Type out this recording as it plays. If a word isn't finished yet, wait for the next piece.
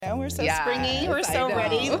so springy. We're so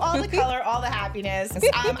ready. All the color, all the happiness.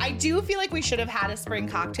 I do feel like we should have had a spring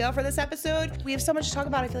cocktail for this episode. We have so much to talk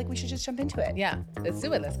about. I feel like we should just jump into it. Yeah, let's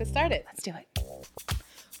do it. Let's get started. Let's do it.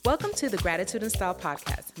 Welcome to the Gratitude and Style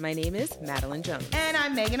podcast. My name is Madeline Jones. And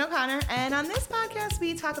I'm Megan O'Connor. And on this podcast,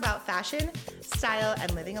 we talk about fashion, style,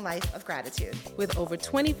 and living a life of gratitude. With over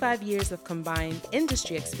 25 years of combined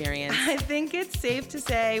industry experience, I think it's safe to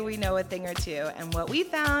say we know a thing or two. And what we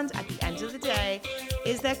found at the end of the day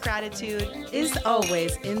is that gratitude is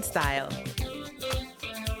always in style.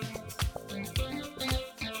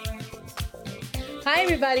 Hi,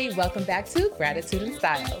 everybody. Welcome back to Gratitude and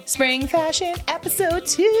Style. Spring Fashion Episode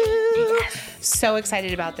 2. Yes. So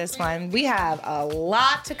excited about this one. We have a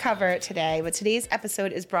lot to cover today, but today's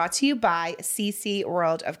episode is brought to you by CC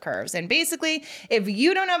World of Curves. And basically, if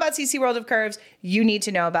you don't know about CC World of Curves, you need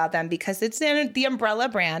to know about them because it's the umbrella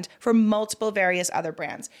brand for multiple various other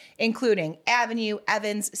brands, including Avenue,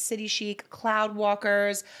 Evans, City Chic,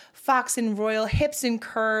 Cloudwalkers, Fox and Royal, Hips and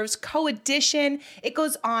Curves, Co-Edition. It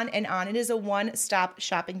goes on and on. It is a one-stop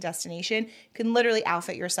shopping destination. You can literally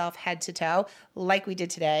outfit yourself head to toe like we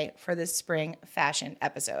did today for this spring fashion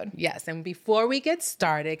episode. Yes, and before we get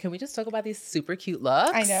started, can we just talk about these super cute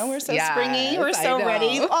looks? I know, we're so springy. We're so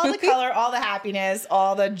ready. All the color, all the happiness,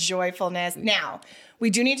 all the joyfulness. Now,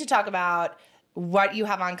 we do need to talk about what you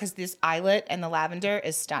have on because this eyelet and the lavender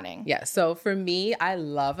is stunning. Yeah, so for me, I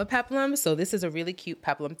love a peplum. So this is a really cute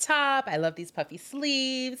peplum top. I love these puffy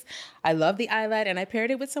sleeves. I love the eyelet, and I paired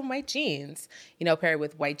it with some white jeans. You know, pair it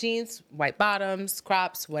with white jeans, white bottoms,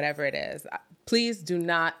 crops, whatever it is. Please do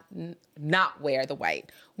not wear the white.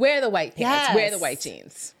 Wear the white pants. Yes. Wear the white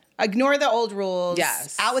jeans. Ignore the old rules.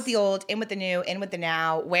 Yes. Out with the old, in with the new, in with the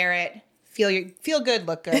now. Wear it. Feel good,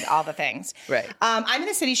 look good, all the things. Right. I'm in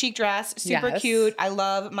a City Chic dress, super cute. I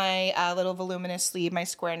love my little voluminous sleeve, my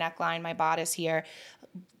square neckline, my bodice here.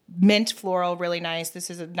 Mint floral, really nice. This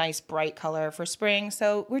is a nice bright color for spring.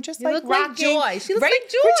 So we're just rocking. Like joy. She looks like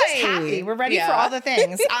joy. We're just happy. We're ready for all the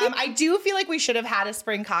things. I do feel like we should have had a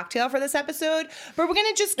spring cocktail for this episode, but we're going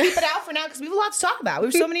to just keep it out for now because we have a lot to talk about. We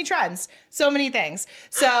have so many trends, so many things.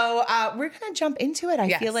 So we're going to jump into it.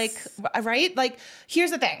 I feel like, right? Like,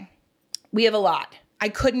 here's the thing. We have a lot. I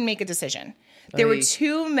couldn't make a decision. There were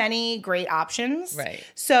too many great options. Right.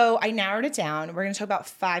 So I narrowed it down. We're going to talk about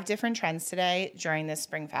 5 different trends today during this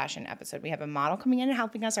spring fashion episode. We have a model coming in and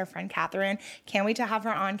helping us, our friend Catherine. Can't wait to have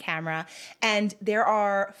her on camera. And there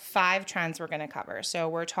are 5 trends we're going to cover. So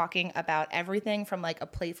we're talking about everything from like a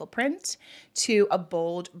playful print to a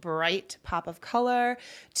bold, bright pop of color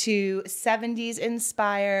to 70s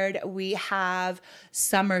inspired. We have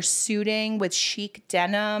summer suiting with chic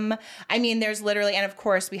denim. I mean, there's literally, and of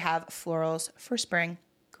course we have florals for spring.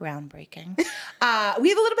 Groundbreaking. We have a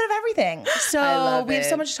little bit of everything. So we have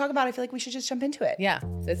so much to talk about. I feel like we should just jump into it. Yeah,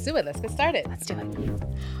 let's do it. Let's get started. Let's do it.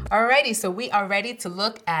 Alrighty, so we are ready to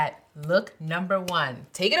look at look number 1.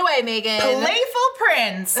 Take it away, Megan. Playful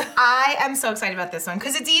prints. I am so excited about this one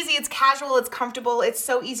because it's easy, it's casual, it's comfortable, it's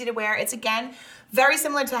so easy to wear. It's, again, very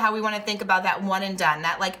similar to how we want to think about that one and done,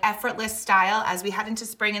 that like effortless style as we head into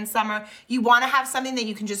spring and summer. You want to have something that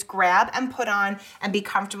you can just grab and put on and be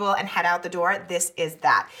comfortable and head out the door. This is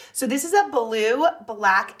that. So this is a blue,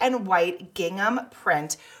 black, and white gingham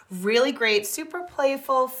print. Really great, super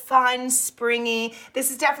playful, fun, springy.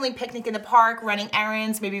 This is definitely picnic in the park, running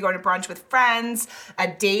errands, maybe going to brunch with friends, a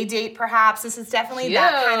day date perhaps. This is definitely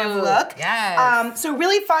that kind of look. Yes. So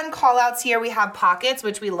really fun call outs here. We have pockets,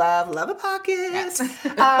 which we love a pocket. Yes.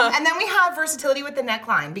 And then we have versatility with the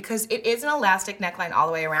neckline because it is an elastic neckline all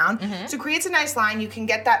the way around. Mm-hmm. So it creates a nice line. You can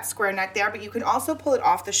get that square neck there, but you can also pull it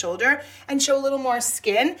off the shoulder and show a little more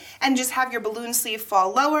skin and just have your balloon sleeve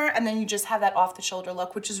fall lower, and then you just have that off the shoulder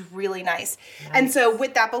look, which is really nice. And so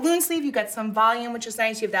with that balloon sleeve, you get some volume, which is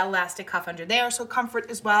nice. You have that elastic cuff under there, so comfort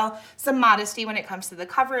as well. Some modesty when it comes to the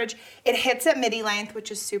coverage. It hits at midi length, which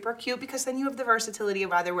is super cute because then you have the versatility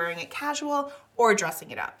of either wearing it casual or dressing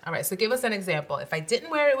it up. All right, so give us an example. If I didn't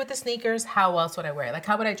wear it with the sneakers, how else would I wear it? Like,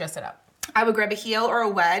 how would I dress it up? I would grab a heel or a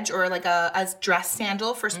wedge or like a dress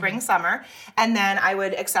sandal for spring, summer. And then I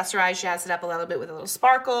would accessorize, jazz it up a little bit with a little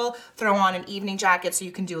sparkle, throw on an evening jacket so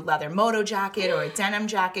you can do a leather moto jacket or a denim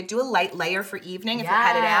jacket, do a light layer for evening if you're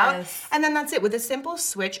headed out. And then that's it. With a simple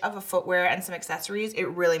switch of a footwear and some accessories, it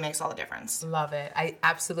really makes all the difference. Love it. I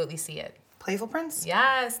absolutely see it. Playful prints?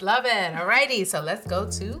 Yes, love it. Alrighty, so let's go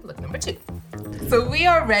to look number 2. So we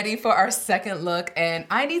are ready for our second look, and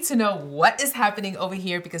I need to know what is happening over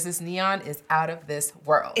here because this neon is out of this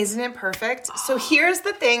world. Isn't it perfect? So here's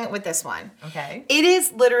the thing with this one. Okay. It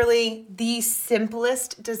is literally the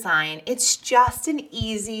simplest design. It's just an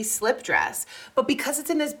easy slip dress. But because it's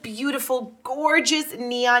in this beautiful, gorgeous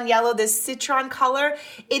neon yellow, this citron color,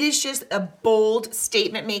 it is just a bold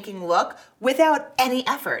statement-making look without any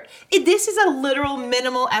effort. This is a literal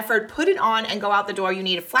minimal effort. Put it on and go out the door. You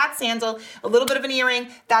need a flat sandal, a little bit of an earring.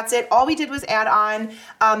 That's it. All we did was add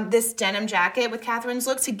on this denim jacket with Catherine's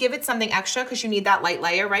look to give it something extra because you need that light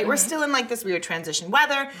layer, right? We're still in like this weird transition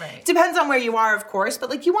weather. Right. Depends on where you are, of course, but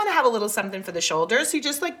like you want to have a little something for the shoulders. So you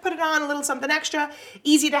just like put it on, a little something extra.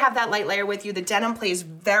 Easy to have that light layer with you. The denim plays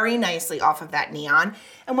very nicely off of that neon.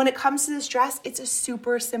 And when it comes to this dress, it's a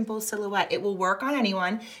super simple silhouette. It will work on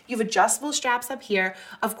anyone. You have adjustable straps up here.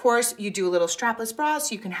 Of course, you do a little strapless bra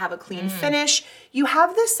so you can have a clean finish. You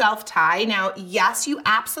have the self-tie. Now, yes, you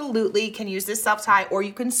absolutely can use this self-tie or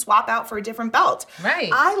you can swap out for a different belt. Right.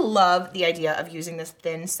 I love the idea of using this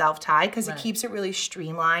thin self-tie because it keeps it really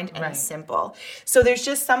streamlined and simple. So there's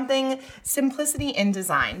just simplicity in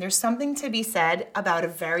design. There's something to be said about a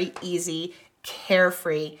very easy,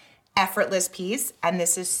 carefree, effortless piece, and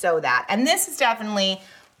this is so that. And this is definitely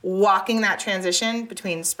walking that transition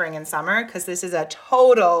between spring and summer because this is a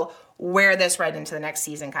total wear this right into the next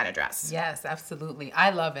season kind of dress. Yes, absolutely. I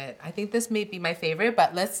love it. I think this may be my favorite,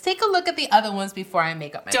 but let's take a look at the other ones before I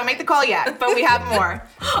make up my Don't mind. make the call yet, but we have more.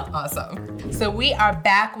 Awesome. So we are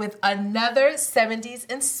back with another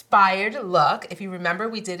 70s inspired look. If you remember,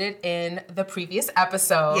 we did it in the previous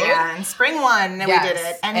episode. Yeah, in spring one, we did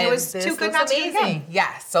it. And it was too good not to do it again.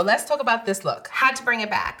 Yes. So let's talk about this look. Had to bring it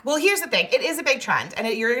back. Well, here's the thing. It is a big trend, and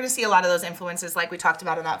you're going to see a lot of those influences like we talked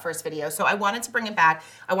about in that first video. So I wanted to bring it back.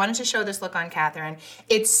 I wanted to show this look on Catherine.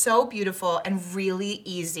 It's so beautiful and really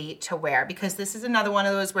easy to wear because this is another one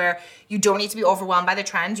of those where you don't need to be overwhelmed by the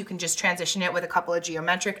trend. You can just transition it with a couple of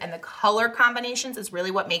geometric, and the color combinations is really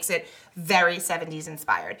what makes it very 70s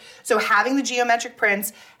inspired. So having the geometric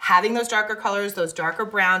prints, having those darker colors, those darker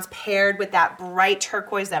browns paired with that bright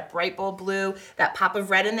turquoise, that bright bold blue, that pop of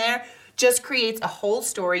red in there, just creates a whole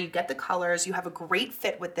story. You get the colors. You have a great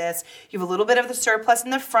fit with this. You have a little bit of the surplus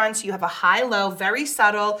in the front. So you have a high-low, very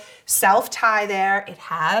subtle self-tie there. It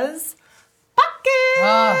has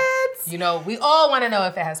pockets. You know, we all want to know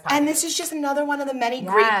if it has pockets. And this is just another one of the many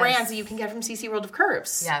great brands that you can get from CC World of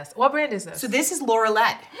Curves. Yes. What brand is this? So this is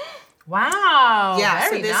Laurelette. Wow. Yeah,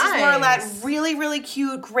 very so this nice. is Laurelette. Really, really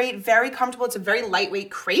cute, great, very comfortable. It's a very lightweight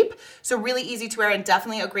crepe, so really easy to wear and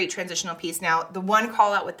definitely a great transitional piece. Now, the one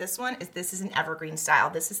call out with this one is this is an evergreen style.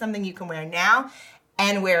 This is something you can wear now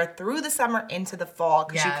and wear through the summer into the fall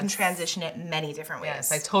because you can transition it many different ways.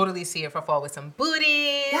 Yes, I totally see it for fall with some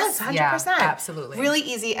booties. Yes, 100%. Yeah, absolutely. Really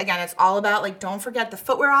easy. Again, it's all about like, don't forget the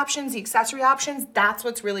footwear options, the accessory options. That's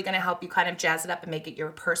what's really going to help you kind of jazz it up and make it your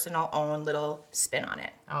personal own little spin on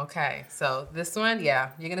it. Okay, so this one,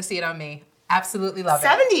 yeah, you're going to see it on me. Absolutely love it.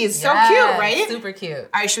 70s, so cute, right? Super cute.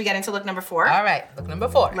 All right, should we get into look number 4? All right, look number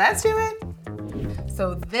 4. Let's do it.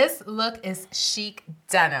 So this look is chic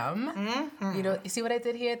denim. You know, you see what I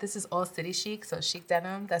did here? This is all city chic, so chic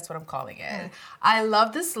denim, that's what I'm calling it. I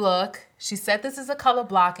love this look. She said this is a color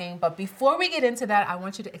blocking, but before we get into that, I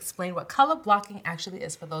want you to explain what color blocking actually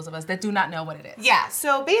is for those of us that do not know what it is. Yeah,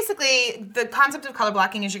 so basically the concept of color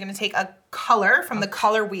blocking is you're going to take a color from the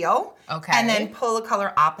color wheel and then pull a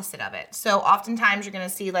color opposite of it. So oftentimes you're going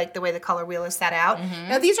to see like the way the color wheel is set out.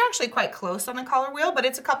 Now these are actually quite close on the color wheel, but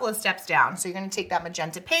it's a couple of steps down. So you're going to take that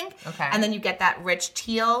magenta pink and then you get that rich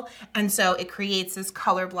teal, and so it creates this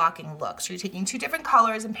color blocking look. So you're taking two different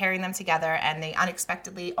colors and pairing them together, and they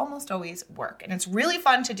unexpectedly almost always work. And it's really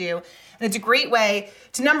fun to do, and it's a great way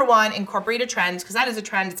to, number one, incorporate a trend, because that is a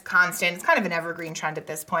trend. It's constant. It's kind of an evergreen trend at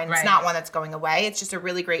this point. It's not one that's going away. It's just a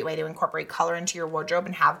really great way to incorporate color into your wardrobe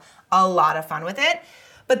and have a lot of fun with it.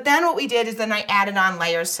 But then what we did is then I added on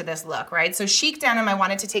layers to this look, right? So chic denim, I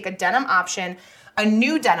wanted to take a denim option, a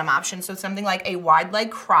new denim option, so something like a wide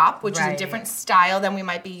leg crop, which is a different style than we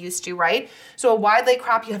might be used to, right? So a wide leg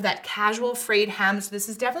crop, you have that casual frayed hem, so this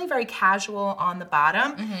is definitely very casual on the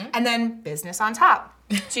bottom, and then business on top.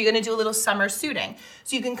 So you're gonna do a little summer suiting.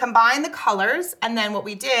 So you can combine the colors, and then what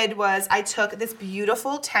we did was I took this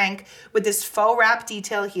beautiful tank with this faux wrap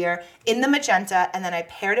detail here in the magenta, and then I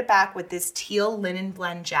paired it back with this teal linen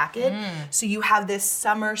blend jacket. So you have this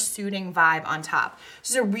summer suiting vibe on top.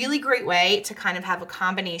 So it's a really great way to kind of have a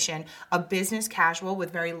combination of business casual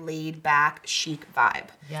with very laid back, chic vibe.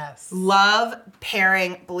 Yes. Love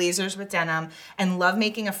pairing blazers with denim and love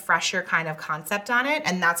making a fresher kind of concept on it.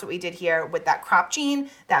 And that's what we did here with that crop jeans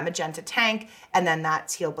jean, that magenta tank, and then that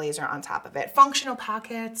teal blazer on top of it. Functional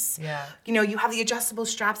pockets. Yeah. You know, you have the adjustable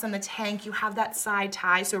straps on the tank. You have that side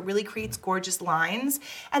tie, so it really creates gorgeous lines.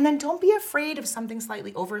 And then don't be afraid of something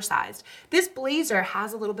slightly oversized. This blazer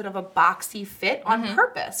has a little bit of a boxy fit on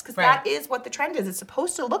purpose, because that is what the trend is. It's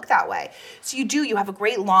supposed to look that way. So you have a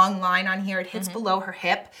great long line on here. It hits below her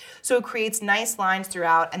hip, so it creates nice lines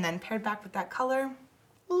throughout, and then paired back with that color,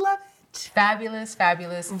 love it. Fabulous,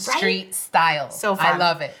 fabulous street style. So fun. I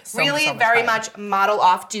love it. Really so very fun. much model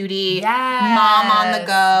off duty, Yes. mom on the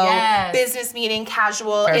go, Yes. business meeting,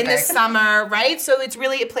 casual in the Perfect. summer, right? So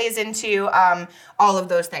it plays into all of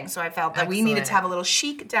those things. So I felt that we needed Excellent. to have a little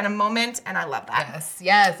chic denim moment, and I love that.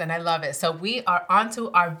 Yes, and I love it. So we are on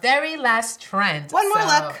to our very last trend. One more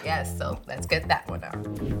look. Yes, so let's get that one out.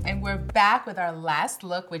 And we're back with our last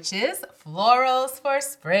look, which is florals for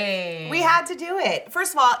spring. We had to do it.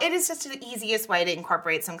 First of all, it is just the easiest way to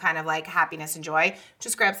incorporate some kind of like happiness and joy.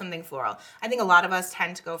 Just grab something floral. I think a lot of us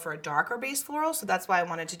tend to go for a darker base floral, so that's why I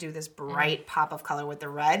wanted to do this bright pop of color with the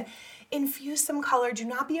red. Infuse some color. Do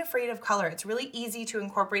not be afraid of color. It's really easy to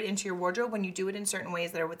incorporate into your wardrobe when you do it in certain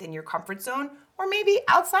ways that are within your comfort zone or maybe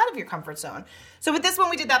outside of your comfort zone. So with this one,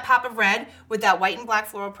 we did that pop of red with that white and black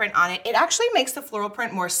floral print on it. It actually makes the floral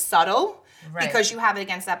print more subtle because you have it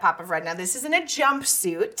against that pop of red. Now, this isn't a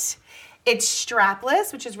jumpsuit. It's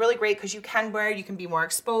strapless, which is really great because you can wear it. You can be more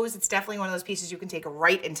exposed. It's definitely one of those pieces you can take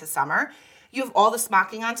right into summer. You have all the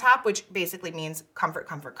smocking on top, which basically means comfort,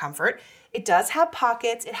 comfort, comfort. It does have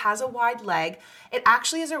pockets. It has a wide leg. It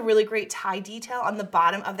actually is a really great tie detail on the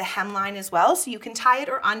bottom of the hemline as well. So you can tie it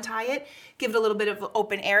or untie it, give it a little bit of an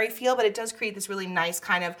open, airy feel, but it does create this really nice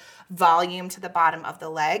kind of volume to the bottom of the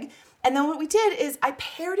leg. And then what we did is I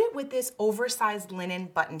paired it with this oversized linen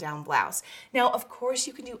button-down blouse. Now, of course,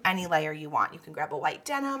 you can do any layer you want. You can grab a white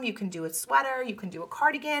denim, you can do a sweater, you can do a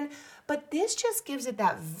cardigan, but this just gives it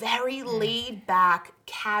that very laid-back,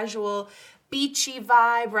 casual, beachy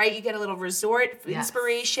vibe, right? You get a little resort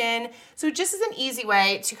inspiration. So just as an easy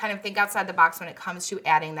way to kind of think outside the box when it comes to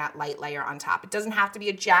adding that light layer on top. It doesn't have to be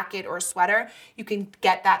a jacket or a sweater. You can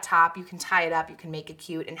get that top, you can tie it up, you can make it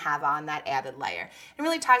cute and have on that added layer. It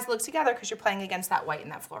really ties the look together because you're playing against that white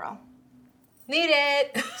and that floral. Need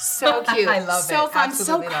it. So cute. I love it. So fun.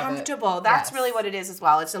 Absolutely so love it. comfortable. That's Yes. really what it is as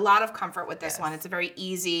well. It's a lot of comfort with this one. It's a very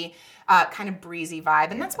easy, kind of breezy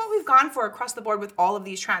vibe. And that's what we've gone for across the board with all of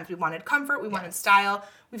these trends. We wanted comfort. We wanted style.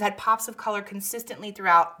 We've had pops of color consistently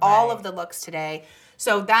throughout all of the looks today.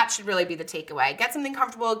 So that should really be the takeaway. Get something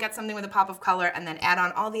comfortable, get something with a pop of color, and then add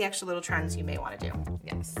on all the extra little trends you may want to do.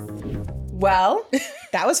 Yes. Well,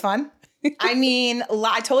 that was fun. I mean,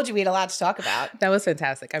 I told you we had a lot to talk about. That was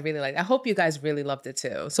fantastic. I really liked it. I hope you guys really loved it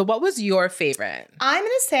too. So what was your favorite? I'm going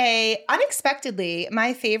to say, unexpectedly,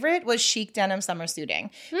 my favorite was chic denim summer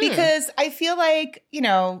suiting. Because I feel like, you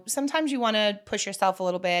know, sometimes you want to push yourself a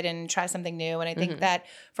little bit and try something new. And I think that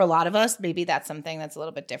for a lot of us, maybe that's something that's a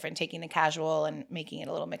little bit different, taking the casual and making it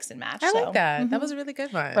a little mix and match. I like that. That was a really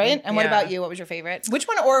good one. Right? And what about you? What was your favorite? Which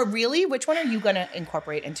one, or really, which one are you going to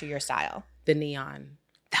incorporate into your style? The neon.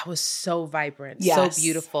 That was so vibrant, Yes. so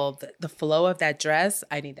beautiful. The flow of that dress,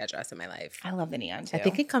 I need that dress in my life. I love the neon too. I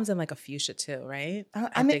think it comes in like a fuchsia too, right?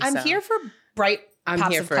 I mean, I'm here for bright pops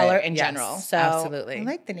here of for color it. in Yes, general. So absolutely. I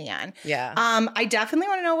like the neon. Yeah. I definitely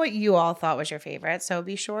want to know what you all thought was your favorite. So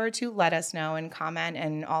be sure to let us know and comment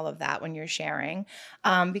and all of that when you're sharing.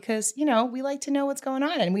 Because, you know, we like to know what's going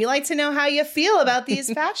on and we like to know how you feel about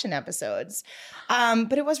these fashion episodes.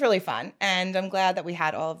 But it was really fun. And I'm glad that we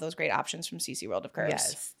had all of those great options from CC World of Curves.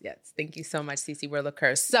 Yes, yes. Thank you so much, CC World of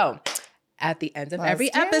Curves. So at the end of Let's every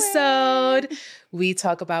do it. episode, we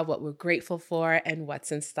talk about what we're grateful for and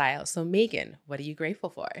what's in style. So Megan, what are you grateful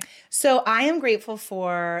for? So I am grateful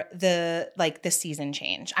for the season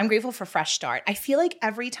change. I'm grateful for fresh start. I feel like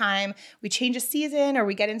every time we change a season or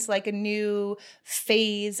we get into like a new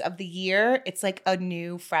phase of the year, it's like a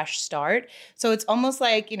new fresh start. So it's almost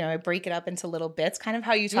like, you know, I break it up into little bits, kind of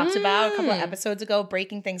how you talked about a couple of episodes ago,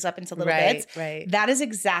 breaking things up into little bits. Right. That is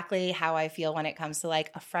exactly how I feel when it comes to like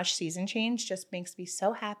a fresh season change. Just makes me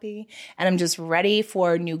so happy. And I'm just ready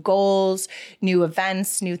for new goals, new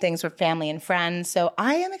events, new things with family and friends. So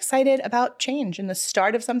I am excited about change and the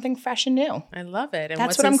start of something fresh and new. I love it. And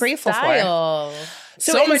That's what's what in I'm grateful for. style?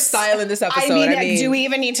 So it's- much style in this episode. I mean, do we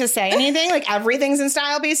even need to say anything? Like everything's in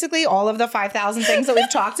style, basically, all of the 5,000 things that we've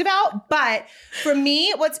talked about. But for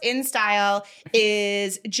me, what's in style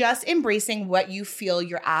is just embracing what you feel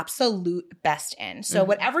your absolute best in. So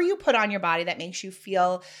whatever you put on your body that makes you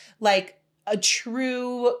feel like a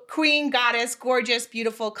true queen, goddess, gorgeous,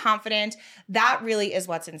 beautiful, confident. That really is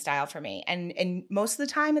what's in style for me. And most of the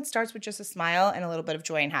time it starts with just a smile and a little bit of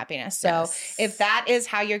joy and happiness. So if that is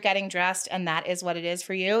how you're getting dressed and that is what it is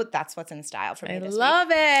for you, that's what's in style for me this week. I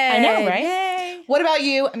love it. I know, right? Yay. What about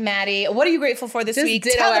you, Maddie? What are you grateful for this week?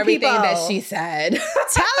 Tell everything people. that she said. Tell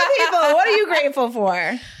the people, what are you grateful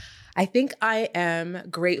for? I think I am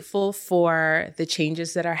grateful for the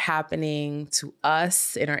changes that are happening to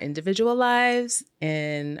us in our individual lives,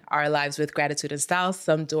 in our lives with Gratitude and Style.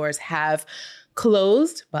 Some doors have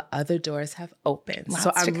closed, but other doors have opened.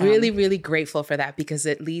 So I'm really, really grateful for that because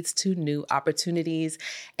it leads to new opportunities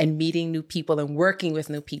and meeting new people and working with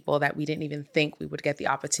new people that we didn't even think we would get the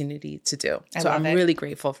opportunity to do. So I'm really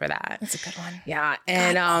grateful for that. That's a good one. Yeah.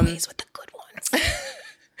 And always with the good ones.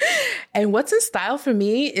 And what's in style for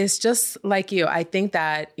me is just like you. I think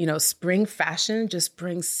that, you know, spring fashion just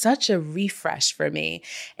brings such a refresh for me.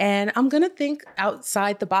 And I'm going to think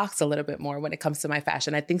outside the box a little bit more when it comes to my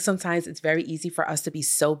fashion. I think sometimes it's very easy for us to be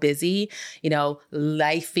so busy, you know,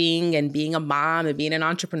 lifing and being a mom and being an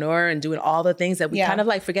entrepreneur and doing all the things that we kind of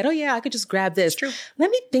like forget, oh yeah, I could just grab this. True. Let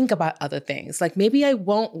me think about other things. Like maybe I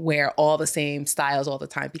won't wear all the same styles all the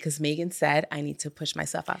time because Megan said I need to push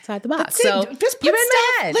myself outside the box. So just put you're in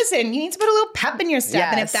my head. Listen, you need to put a little pep in your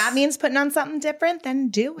step. And if that means putting on something different, then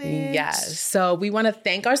do it. Yes. So we want to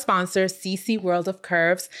thank our sponsor, CC World of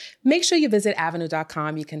Curves. Make sure you visit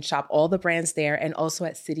avenue.com. You can shop all the brands there and also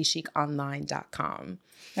at citychiconline.com.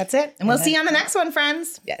 That's it. And we'll see you on the next one,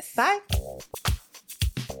 friends. Yes. Bye.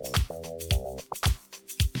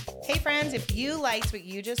 Hey friends, if you liked what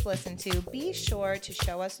you just listened to, be sure to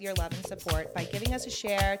show us your love and support by giving us a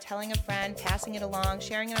share, telling a friend, passing it along,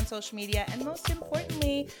 sharing it on social media, and most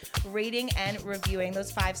importantly, rating and reviewing.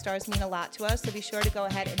 Those 5 stars mean a lot to us, so be sure to go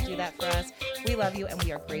ahead and do that for us. We love you and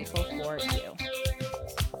we are grateful for you.